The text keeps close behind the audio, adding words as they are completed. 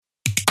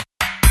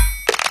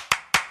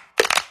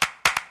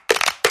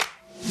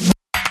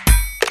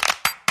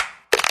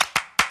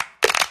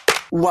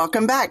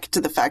Welcome back to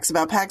the Facts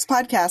About PACs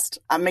podcast.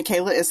 I'm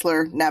Michaela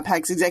Isler,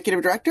 NABPAC's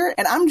Executive Director,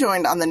 and I'm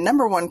joined on the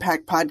 #1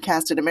 PAC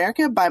podcast in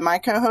America by my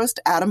co-host,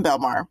 Adam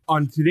Belmar.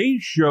 On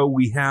today's show,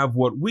 we have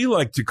what we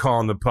like to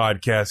call in the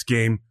podcast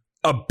game,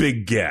 a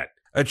big get.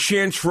 A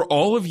chance for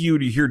all of you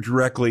to hear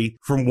directly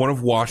from one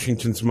of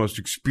Washington's most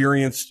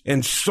experienced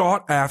and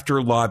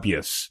sought-after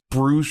lobbyists,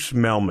 Bruce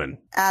Mehlman.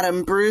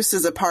 Adam, Bruce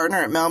is a partner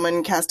at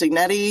Mehlman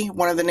Castagnetti,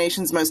 one of the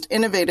nation's most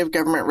innovative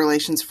government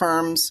relations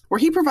firms, where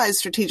he provides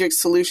strategic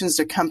solutions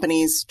to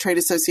companies, trade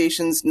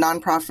associations,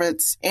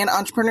 nonprofits, and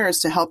entrepreneurs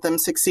to help them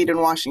succeed in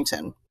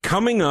Washington.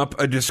 Coming up,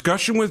 a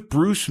discussion with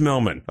Bruce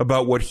Mehlman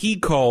about what he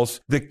calls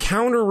the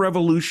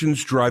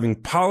counter-revolutions driving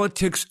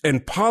politics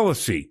and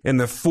policy and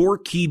the 4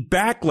 key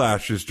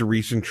backlashes to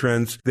recent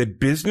trends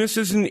that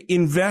businesses and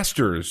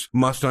investors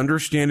must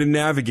understand and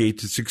navigate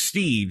to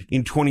succeed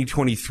in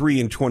 2023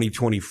 and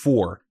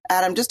 2024.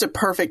 Adam, just a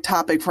perfect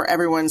topic for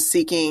everyone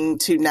seeking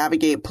to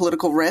navigate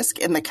political risk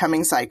in the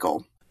coming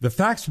cycle. The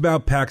Facts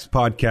About PACs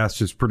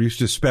podcast is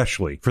produced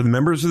especially for the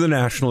members of the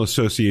National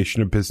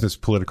Association of Business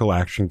Political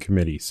Action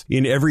Committees.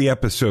 In every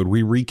episode,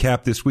 we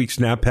recap this week's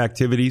NAP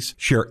activities,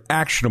 share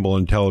actionable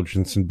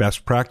intelligence and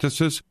best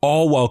practices,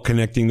 all while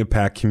connecting the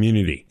PAC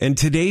community. And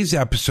today's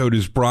episode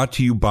is brought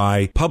to you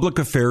by Public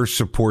Affairs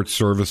Support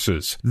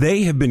Services.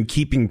 They have been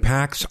keeping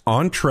PACs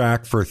on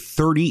track for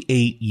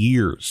 38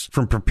 years.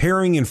 From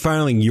preparing and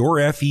filing your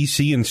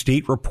FEC and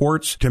state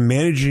reports to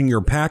managing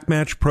your PAC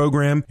Match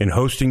program and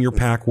hosting your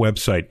PAC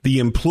website. The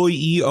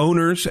employee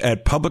owners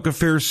at Public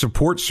Affairs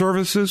Support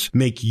Services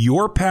make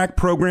your PAC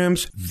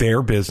programs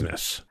their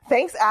business.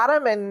 Thanks,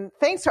 Adam, and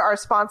thanks to our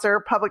sponsor,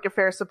 Public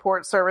Affairs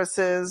Support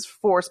Services,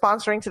 for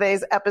sponsoring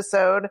today's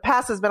episode.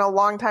 PAS has been a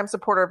longtime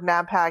supporter of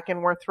NABPAC,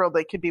 and we're thrilled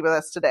they could be with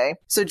us today.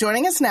 So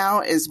joining us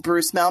now is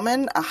Bruce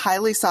Mehlman, a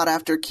highly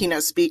sought-after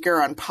keynote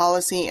speaker on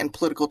policy and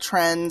political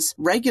trends,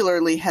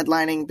 regularly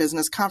headlining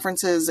business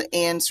conferences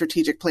and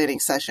strategic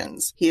planning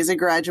sessions. He is a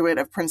graduate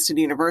of Princeton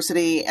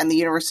University and the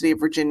University of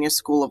Virginia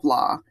School of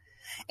Law,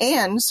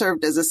 and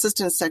served as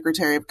Assistant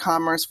Secretary of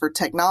Commerce for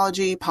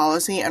Technology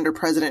Policy under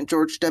President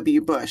George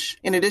W. Bush,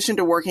 in addition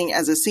to working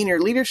as a senior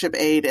leadership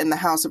aide in the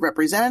House of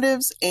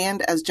Representatives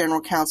and as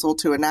general counsel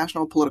to a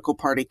national political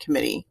party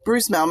committee.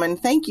 Bruce Mehlman,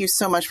 thank you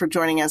so much for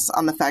joining us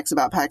on the Facts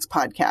About PACs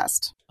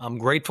podcast. I'm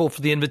grateful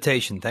for the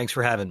invitation. Thanks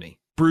for having me.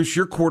 Bruce,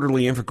 your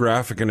quarterly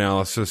infographic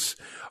analysis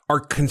are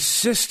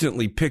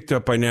consistently picked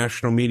up by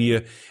national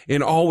media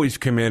and always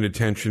command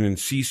attention in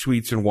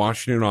C-suites and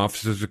Washington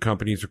offices of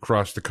companies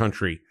across the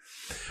country.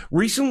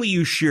 Recently,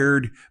 you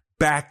shared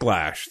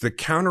Backlash, the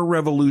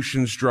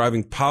counter-revolutions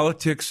driving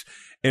politics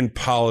and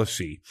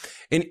policy.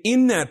 And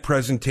in that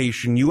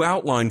presentation, you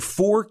outlined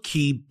 4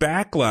 key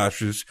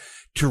backlashes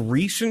to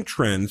recent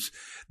trends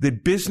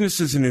that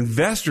businesses and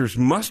investors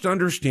must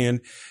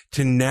understand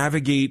to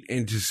navigate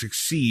and to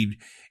succeed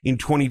in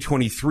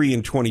 2023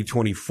 and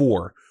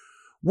 2024.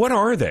 What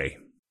are they?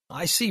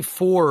 I see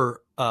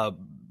 4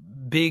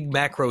 big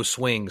macro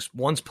swings.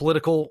 One's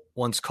political,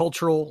 one's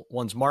cultural,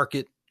 one's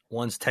market,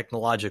 one's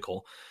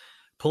technological.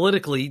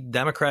 Politically,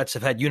 Democrats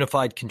have had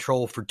unified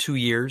control for 2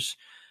 years.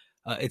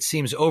 It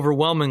seems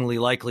overwhelmingly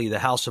likely the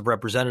House of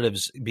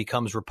Representatives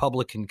becomes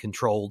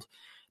Republican-controlled.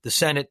 The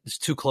Senate is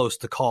too close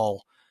to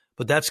call,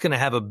 but that's going to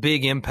have a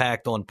big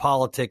impact on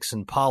politics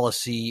and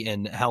policy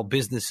and how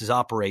businesses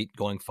operate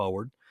going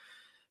forward.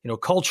 You know,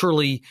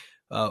 culturally,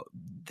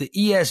 the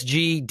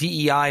ESG,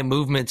 DEI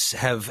movements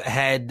have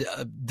had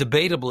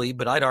debatably,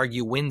 but I'd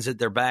argue wins at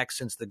their back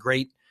since the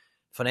great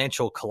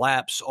financial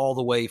collapse, all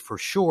the way for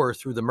sure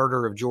through the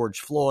murder of George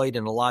Floyd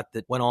and a lot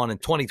that went on in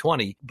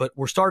 2020. But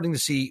we're starting to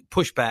see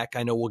pushback.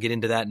 I know we'll get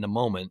into that in a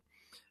moment.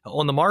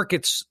 On the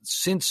markets,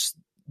 since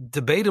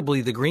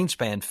debatably the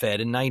Greenspan Fed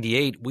in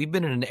 98, we've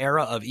been in an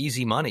era of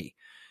easy money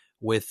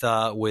with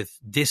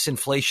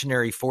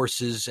disinflationary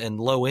forces and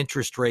low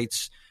interest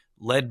rates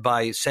led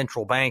by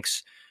central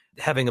banks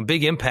having a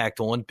big impact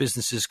on what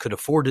businesses could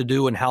afford to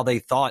do and how they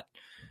thought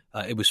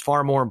it was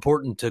far more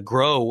important to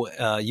grow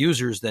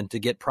users than to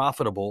get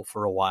profitable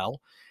for a while.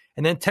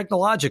 And then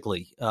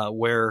technologically,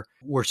 where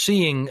we're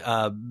seeing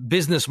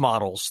business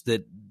models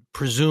that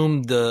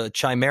presumed the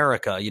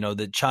chimerica, you know,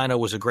 that China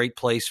was a great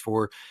place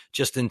for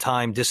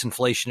just-in-time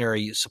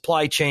disinflationary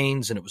supply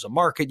chains, and it was a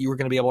market you were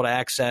going to be able to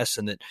access,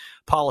 and that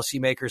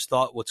policymakers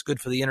thought what's good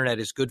for the internet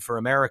is good for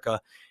America.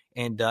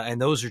 And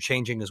those are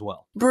changing as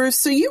well. Bruce,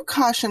 so you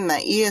caution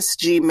that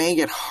ESG may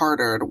get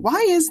harder.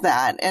 Why is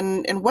that?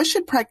 And what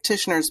should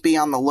practitioners be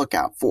on the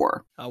lookout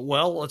for?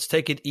 Well, let's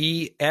take it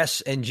E,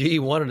 S, and G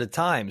one at a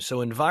time. So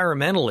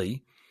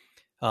environmentally,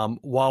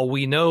 while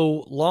we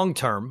know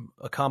long-term,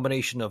 a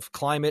combination of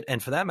climate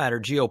and, for that matter,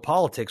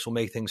 geopolitics will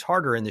make things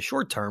harder in the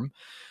short term,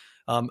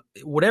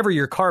 whatever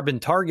your carbon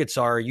targets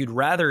are, you'd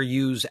rather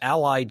use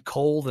allied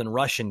coal than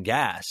Russian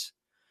gas.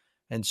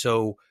 And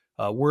so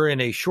we're in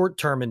a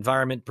short-term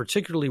environment,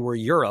 particularly where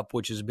Europe,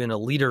 which has been a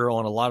leader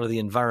on a lot of the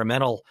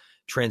environmental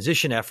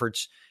transition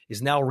efforts,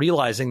 is now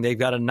realizing they've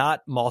got to not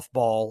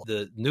mothball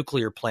the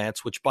nuclear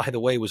plants, which, by the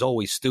way, was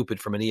always stupid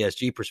from an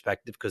ESG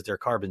perspective because they're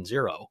carbon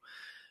zero.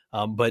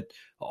 But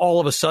all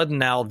of a sudden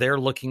now they're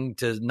looking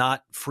to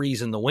not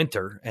freeze in the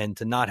winter and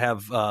to not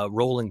have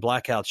rolling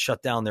blackouts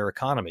shut down their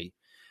economy.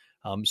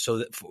 So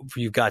that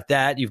you've got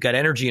that. You've got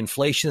energy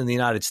inflation in the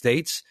United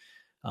States,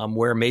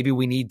 where maybe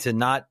we need to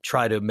not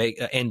try to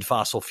end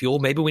fossil fuel.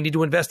 Maybe we need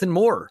to invest in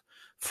more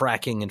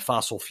fracking and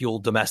fossil fuel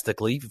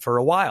domestically for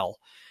a while.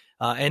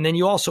 And then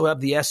you also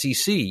have the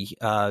SEC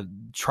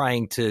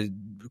trying to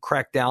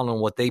crack down on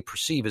what they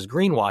perceive as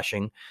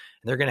greenwashing. And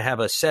they're going to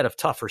have a set of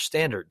tougher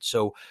standards.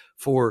 So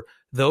for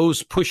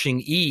those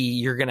pushing E,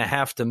 you're going to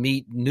have to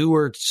meet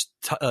newer,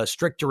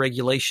 stricter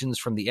regulations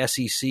from the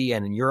SEC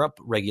and in Europe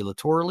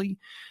regulatorily.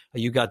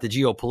 You've got the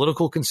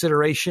geopolitical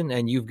consideration,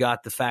 and you've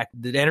got the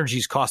fact that energy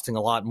is costing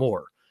a lot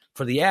more.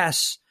 For the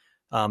S,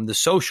 the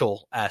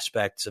social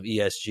aspects of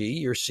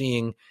ESG, you're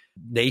seeing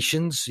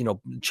nations,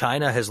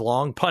 China has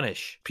long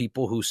punished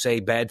people who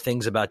say bad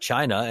things about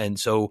China. And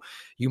so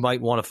you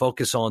might want to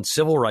focus on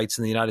civil rights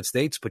in the United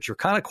States, but you're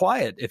kind of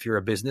quiet if you're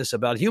a business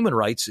about human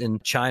rights in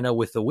China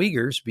with the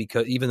Uyghurs,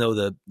 because even though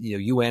the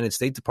UN and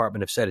State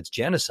Department have said it's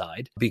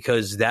genocide,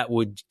 because that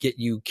would get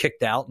you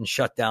kicked out and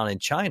shut down in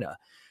China.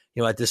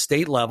 At the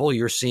state level,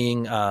 you're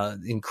seeing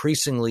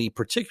increasingly,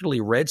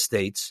 particularly red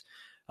states,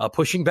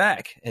 pushing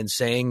back and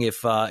saying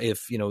if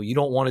you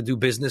don't want to do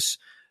business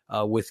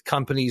with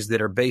companies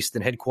that are based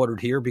and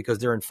headquartered here because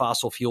they're in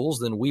fossil fuels,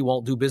 then we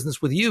won't do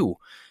business with you,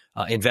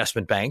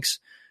 investment banks.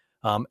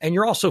 And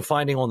you're also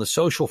finding on the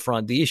social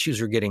front, the issues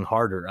are getting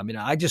harder. I mean,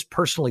 I just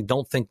personally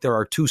don't think there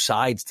are two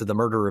sides to the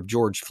murder of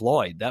George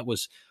Floyd. That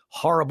was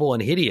horrible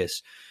and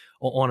hideous.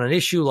 On an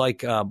issue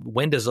like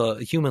when does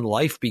a human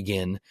life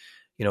begin,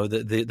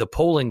 the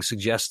polling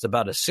suggests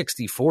about a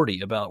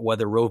 60-40 about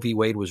whether Roe v.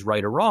 Wade was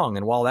right or wrong.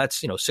 And while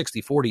that's,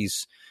 60-40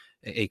 is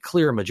a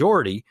clear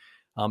majority,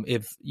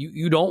 if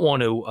you don't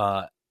want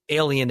to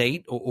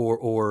alienate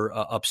or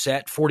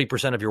upset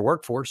 40% of your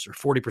workforce or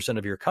 40%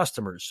 of your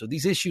customers. So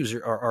these issues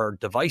are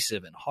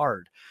divisive and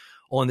hard.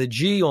 On the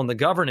G, on the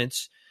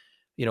governance,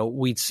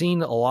 we'd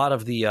seen a lot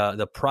of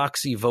the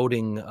proxy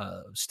voting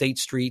State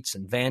Streets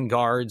and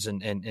Vanguards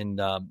and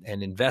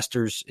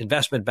investors,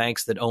 investment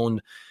banks that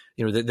own,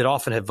 that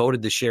often have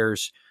voted the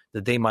shares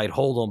that they might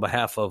hold on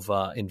behalf of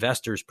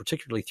investors,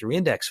 particularly through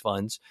index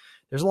funds.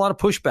 There's a lot of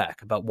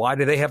pushback about why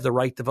do they have the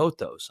right to vote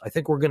those. I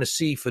think we're going to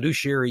see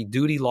fiduciary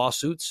duty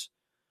lawsuits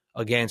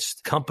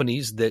against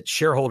companies that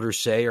shareholders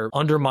say are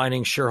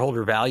undermining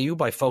shareholder value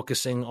by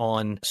focusing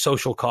on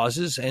social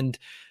causes. And,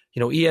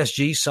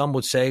 ESG, some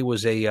would say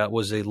was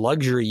a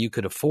luxury you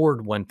could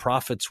afford when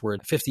profits were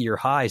at 50-year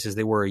highs as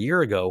they were a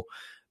year ago.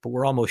 But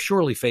we're almost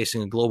surely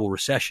facing a global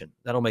recession.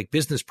 That'll make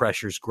business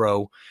pressures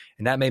grow,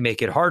 and that may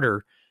make it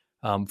harder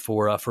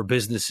for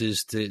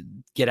businesses to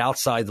get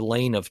outside the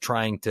lane of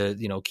trying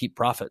to, keep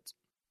profits.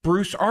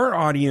 Bruce, our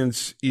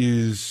audience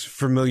is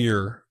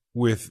familiar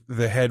with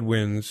the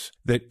headwinds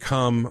that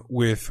come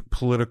with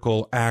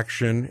political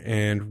action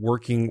and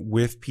working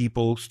with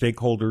people,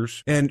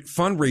 stakeholders. And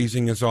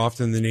fundraising is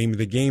often the name of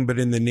the game, but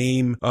in the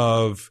name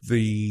of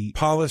the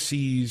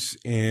policies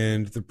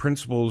and the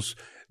principles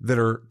that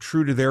are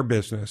true to their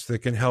business, that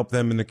can help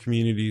them in the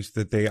communities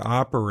that they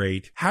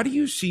operate. How do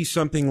you see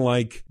something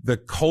like the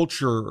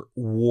culture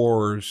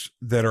wars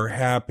that are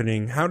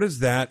happening? How does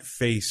that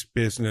face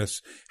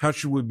business? How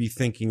should we be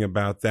thinking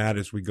about that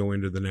as we go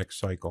into the next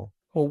cycle?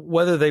 Well,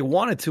 whether they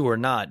wanted to or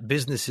not,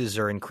 businesses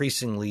are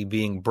increasingly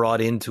being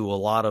brought into a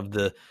lot of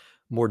the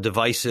more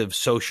divisive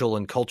social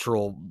and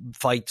cultural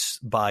fights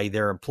by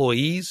their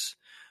employees,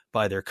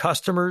 by their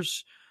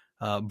customers,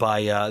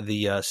 by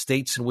the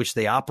states in which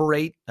they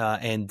operate.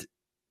 And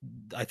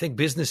I think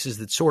businesses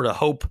that sort of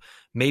hope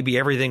maybe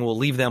everything will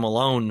leave them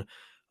alone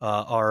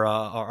are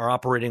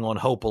operating on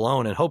hope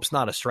alone. And hope's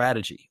not a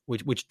strategy,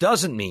 which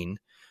doesn't mean,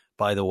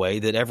 by the way,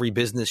 that every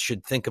business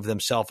should think of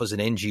themselves as an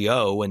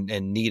NGO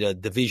and need a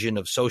division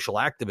of social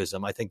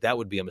activism. I think that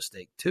would be a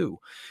mistake too.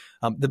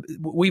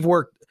 We've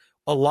worked,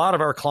 a lot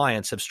of our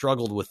clients have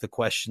struggled with the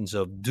questions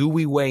of, do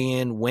we weigh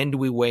in? When do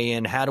we weigh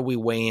in? How do we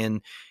weigh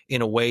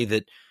in a way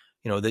that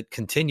that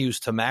continues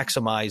to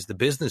maximize the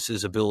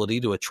business's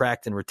ability to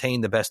attract and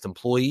retain the best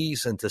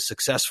employees and to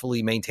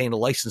successfully maintain a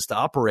license to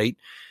operate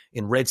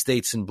in red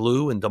states and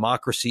blue and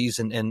democracies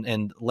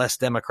and less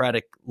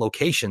democratic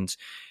locations.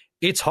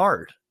 It's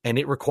hard, and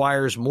it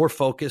requires more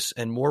focus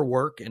and more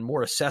work and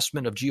more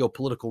assessment of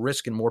geopolitical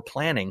risk and more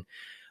planning.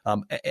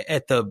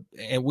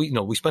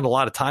 We spend a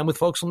lot of time with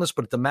folks on this,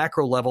 but at the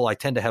macro level, I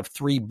tend to have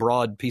three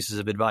broad pieces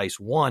of advice.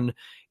 One,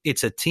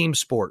 it's a team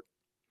sport.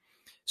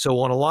 So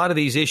on a lot of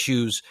these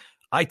issues,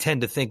 I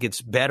tend to think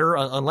it's better,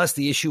 unless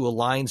the issue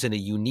aligns in a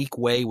unique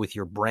way with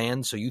your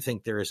brand, so you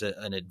think there is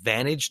an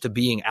advantage to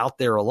being out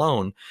there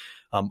alone.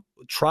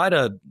 Try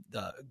to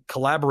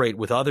collaborate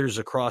with others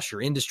across your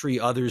industry,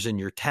 others in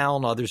your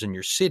town, others in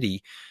your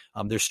city.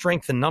 There's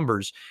strength in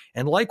numbers.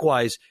 And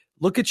likewise,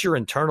 look at your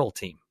internal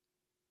team.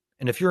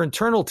 And if your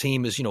internal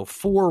team is,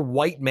 4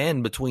 white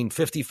men between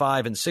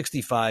 55 and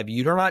 65,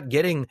 you're not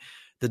getting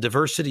the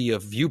diversity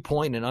of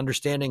viewpoint and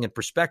understanding and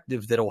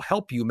perspective that'll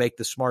help you make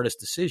the smartest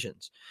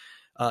decisions.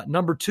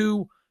 Number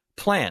 2,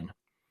 plan.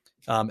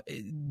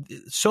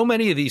 So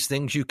many of these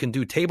things you can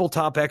do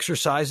tabletop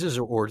exercises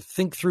or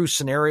think through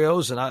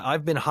scenarios. And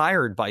I've been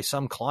hired by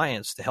some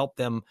clients to help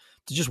them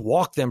to just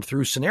walk them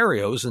through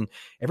scenarios. And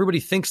everybody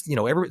thinks,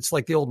 it's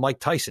like the old Mike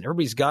Tyson.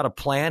 Everybody's got a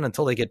plan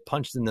until they get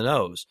punched in the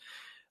nose.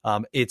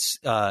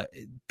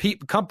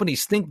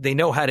 Companies think they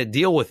know how to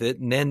deal with it.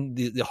 And then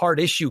the hard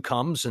issue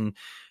comes and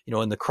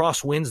the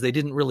crosswinds they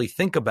didn't really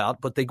think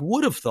about, but they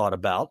would have thought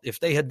about if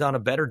they had done a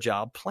better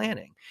job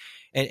planning.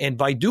 And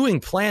by doing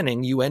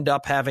planning, you end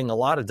up having a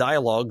lot of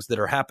dialogues that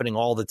are happening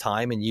all the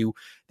time, and you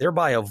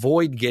thereby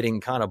avoid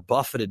getting kind of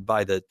buffeted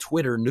by the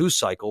Twitter news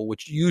cycle,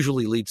 which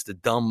usually leads to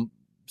dumb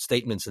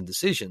statements and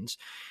decisions,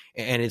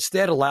 and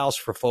instead allows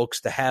for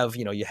folks to have,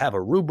 you have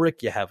a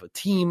rubric, you have a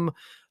team,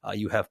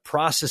 you have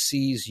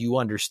processes, you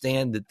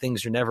understand that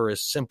things are never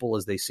as simple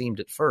as they seemed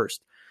at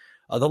first.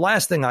 The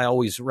last thing I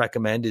always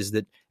recommend is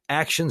that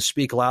actions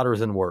speak louder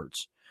than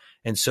words.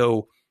 And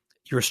so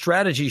your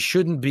strategy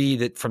shouldn't be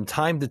that from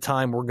time to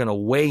time we're going to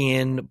weigh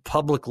in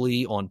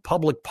publicly on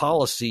public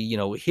policy,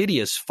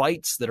 hideous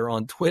fights that are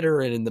on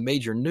Twitter and in the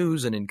major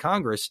news and in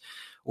Congress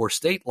or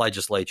state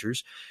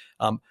legislatures.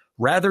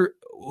 Rather,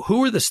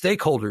 who are the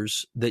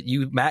stakeholders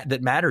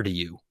that matter to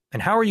you,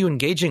 and how are you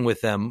engaging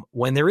with them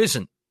when there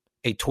isn't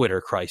a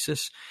Twitter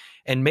crisis?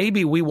 And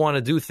maybe we want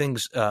to do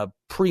things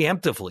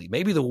preemptively.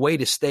 Maybe the way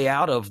to stay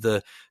out of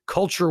the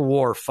culture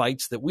war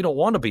fights that we don't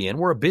want to be in.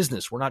 We're a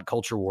business. We're not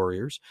culture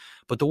warriors.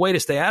 But the way to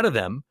stay out of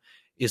them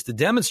is to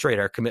demonstrate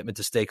our commitment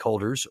to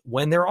stakeholders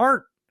when there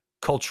aren't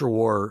culture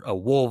war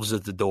wolves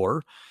at the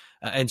door.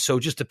 And so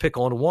just to pick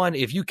on one,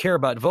 if you care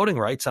about voting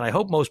rights, and I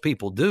hope most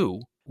people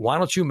do, why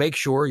don't you make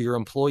sure your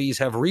employees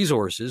have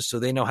resources so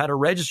they know how to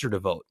register to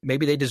vote?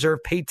 Maybe they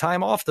deserve paid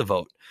time off to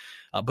vote.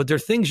 But there are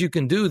things you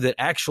can do that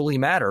actually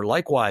matter.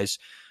 Likewise,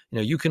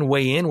 you can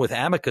weigh in with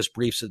amicus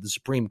briefs at the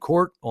Supreme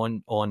Court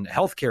on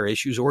healthcare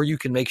issues, or you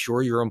can make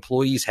sure your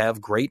employees have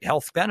great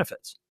health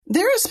benefits.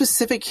 There is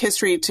specific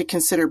history to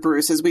consider,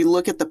 Bruce, as we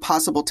look at the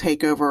possible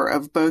takeover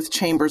of both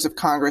chambers of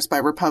Congress by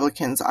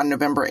Republicans on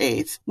November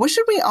 8th. What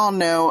should we all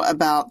know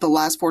about the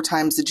last 4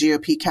 times the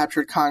GOP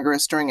captured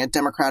Congress during a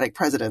Democratic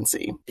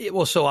presidency?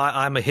 Well, so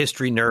I'm a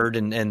history nerd,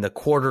 and the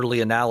quarterly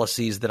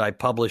analyses that I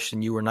published,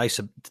 and you were nice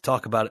to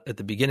talk about at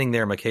the beginning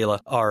there, Michaela,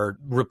 are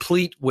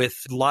replete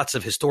with lots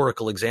of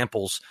historical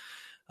examples.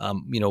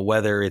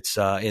 Whether it's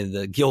in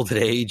the Gilded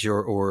Age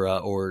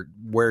or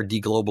where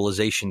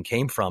deglobalization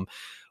came from.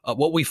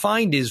 What we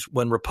find is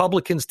when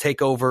Republicans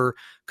take over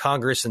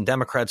Congress and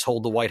Democrats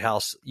hold the White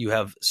House, you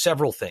have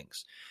several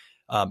things.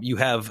 You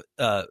have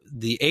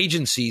the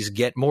agencies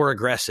get more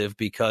aggressive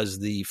because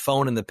the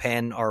phone and the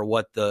pen are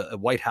what the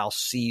White House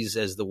sees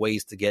as the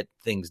ways to get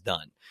things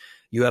done.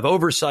 You have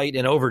oversight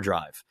and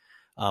overdrive,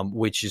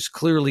 which is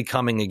clearly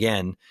coming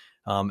again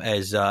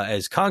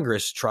as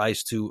Congress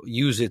tries to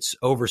use its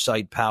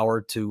oversight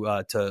power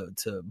to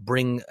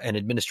bring an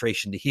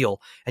administration to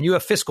heel. And you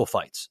have fiscal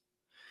fights.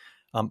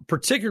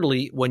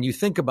 Particularly when you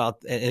think about,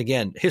 and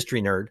again,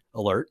 history nerd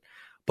alert,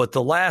 but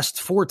the last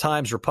 4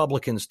 times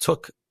Republicans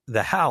took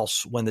the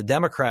House when the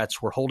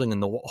Democrats were holding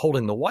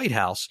the White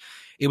House,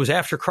 it was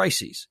after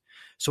crises.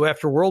 So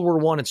after World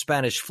War I and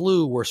Spanish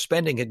flu, where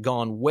spending had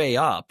gone way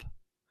up,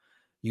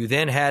 you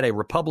then had a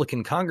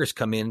Republican Congress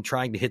come in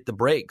trying to hit the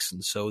brakes.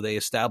 And so they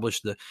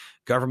established the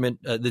government,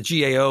 the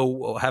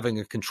GAO having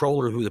a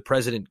controller who the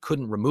president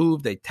couldn't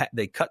remove. They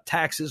cut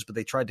taxes, but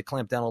they tried to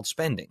clamp down on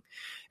spending.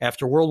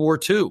 After World War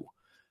II,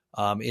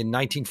 in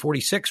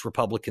 1946,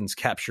 Republicans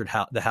captured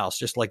the House,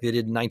 just like they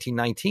did in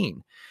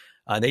 1919.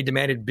 They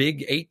demanded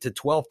big 8 to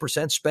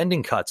 12%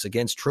 spending cuts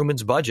against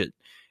Truman's budget,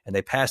 and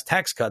they passed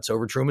tax cuts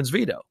over Truman's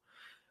veto.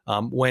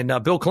 When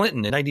Bill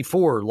Clinton in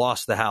 94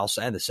 lost the House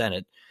and the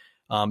Senate,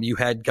 you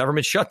had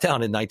government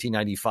shutdown in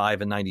 1995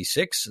 and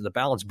 96, the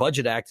Balanced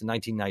Budget Act in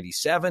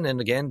 1997,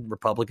 and again,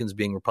 Republicans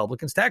being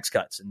Republicans, tax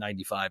cuts in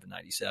 95 and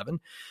 97.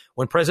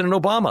 When President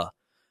Obama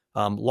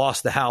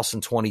lost the House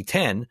in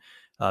 2010,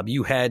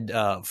 you had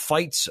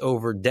fights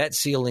over debt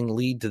ceiling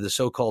lead to the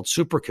so-called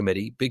super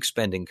committee, big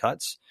spending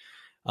cuts.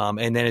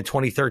 And then in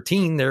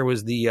 2013, there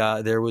was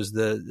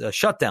the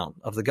shutdown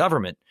of the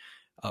government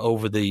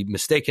over the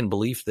mistaken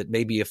belief that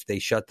maybe if they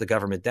shut the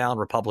government down,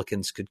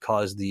 Republicans could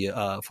cause the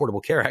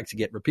Affordable Care Act to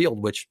get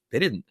repealed, which they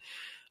didn't.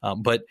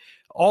 But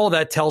all of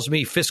that tells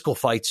me fiscal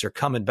fights are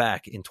coming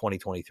back in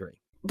 2023.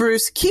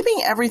 Bruce,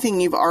 keeping everything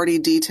you've already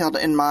detailed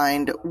in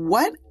mind,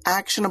 what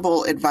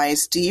actionable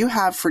advice do you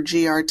have for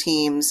GR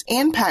teams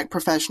and PAC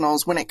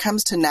professionals when it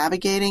comes to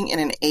navigating in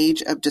an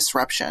age of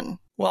disruption?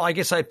 Well, I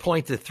guess I'd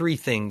point to 3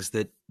 things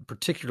that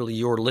particularly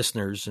your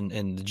listeners and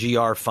the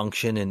GR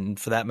function, and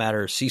for that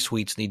matter,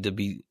 C-suites need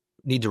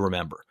to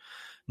remember.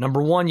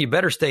 Number 1, you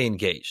better stay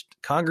engaged.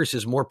 Congress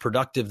is more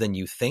productive than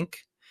you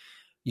think.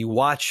 You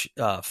watch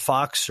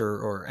Fox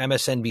or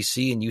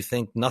MSNBC and you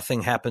think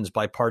nothing happens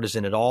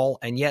bipartisan at all.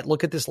 And yet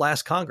look at this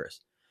last Congress.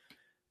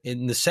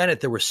 In the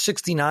Senate, there were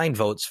 69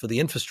 votes for the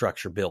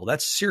infrastructure bill.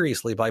 That's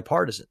seriously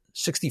bipartisan.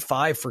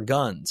 65 for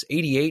guns,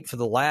 88 for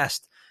the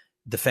last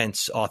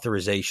defense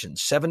authorization,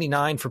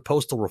 79 for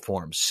postal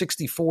reforms,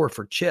 64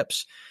 for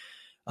chips.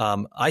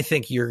 I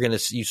think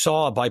you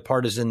saw a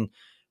bipartisan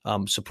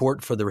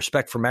support for the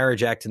Respect for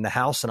Marriage Act in the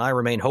House, and I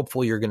remain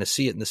hopeful you're going to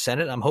see it in the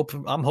Senate. I'm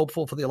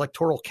hopeful for the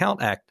Electoral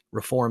Count Act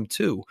reform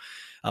too.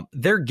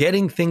 They're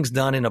getting things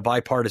done in a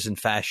bipartisan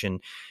fashion.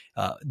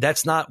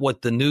 That's not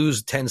what the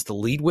news tends to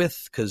lead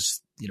with,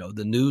 because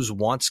the news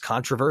wants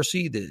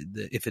controversy.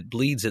 If it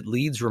bleeds, it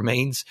leads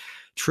remains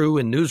true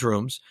in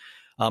newsrooms.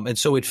 And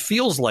so it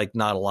feels like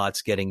not a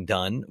lot's getting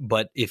done.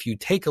 But if you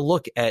take a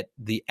look at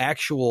the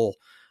actual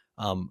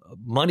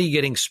money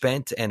getting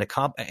spent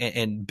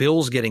and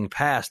bills getting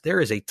passed,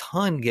 there is a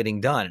ton getting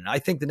done. And I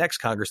think the next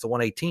Congress, the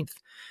 118th,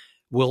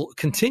 will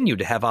continue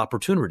to have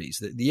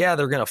opportunities. Yeah,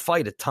 they're going to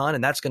fight a ton,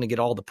 and that's going to get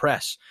all the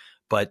press.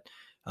 But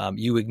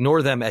you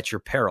ignore them at your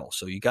peril.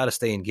 So you got to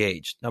stay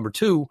engaged. Number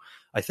two,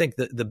 I think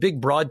the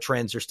big broad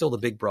trends are still the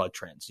big broad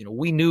trends.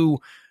 We knew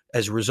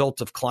as a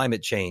result of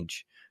climate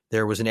change,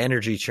 there was an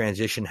energy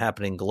transition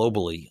happening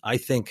globally. I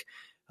think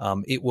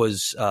it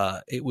was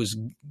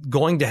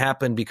going to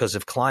happen because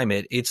of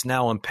climate. It's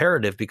now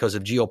imperative because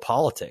of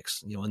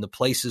geopolitics. In the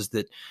places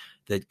that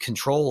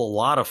control a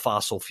lot of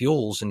fossil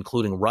fuels,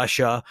 including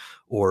Russia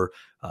or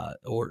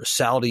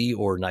Saudi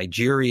or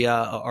Nigeria,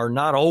 are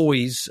not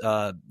always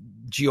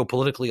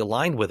geopolitically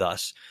aligned with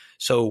us.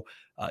 So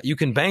you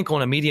can bank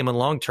on a medium and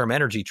long-term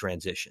energy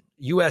transition.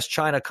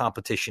 U.S.-China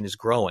competition is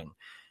growing.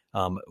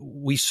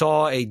 We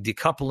saw a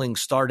decoupling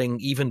starting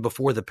even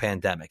before the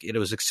pandemic. It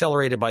was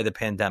accelerated by the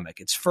pandemic.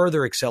 It's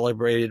further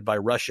accelerated by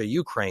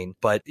Russia-Ukraine,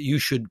 but you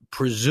should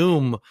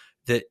presume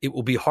that it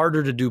will be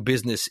harder to do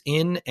business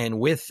in and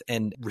with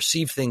and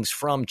receive things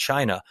from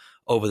China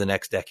over the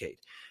next decade.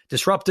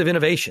 Disruptive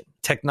innovation.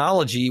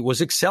 Technology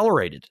was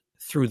accelerated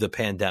through the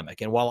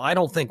pandemic. And while I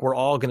don't think we're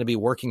all going to be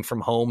working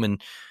from home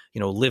and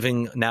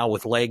living now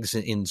with legs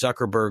in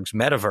Zuckerberg's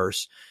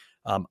metaverse,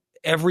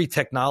 every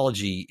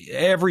technology,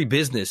 every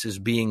business is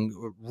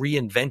being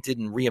reinvented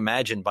and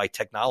reimagined by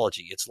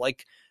technology. It's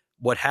like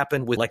what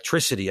happened with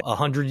electricity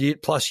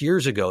 100 plus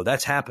years ago.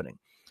 That's happening.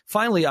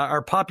 Finally,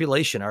 our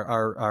population,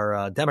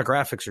 our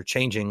demographics are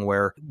changing,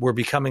 where we're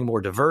becoming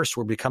more diverse,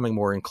 we're becoming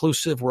more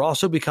inclusive, we're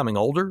also becoming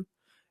older.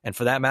 And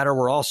for that matter,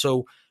 we're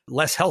also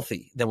less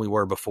healthy than we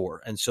were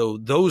before. And so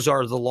those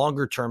are the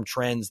longer term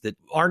trends that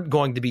aren't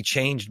going to be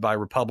changed by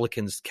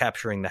Republicans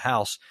capturing the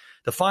House.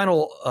 The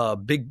final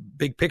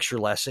big picture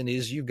lesson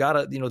is you've got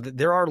to,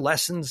 there are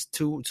lessons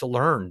to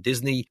learn.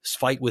 Disney's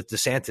fight with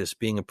DeSantis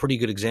being a pretty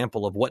good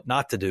example of what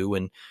not to do.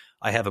 And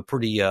I have a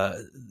pretty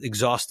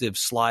exhaustive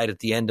slide at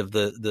the end of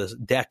the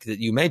deck that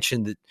you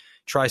mentioned that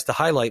tries to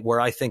highlight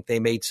where I think they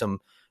made some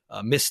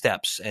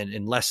missteps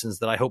and lessons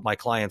that I hope my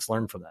clients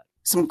learn from that.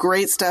 Some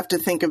great stuff to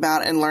think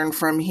about and learn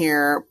from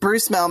here.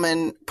 Bruce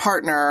Mehlman,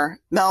 partner,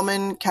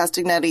 Mehlman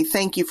Castagnetti,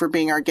 thank you for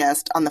being our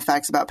guest on the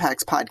Facts About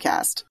PACS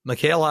podcast.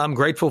 Michaela, I'm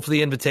grateful for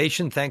the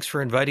invitation. Thanks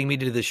for inviting me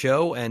to the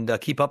show, and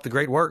keep up the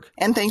great work.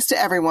 And thanks to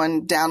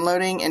everyone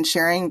downloading and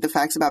sharing the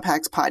Facts About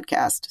PACS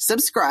podcast.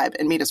 Subscribe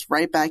and meet us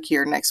right back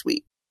here next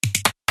week.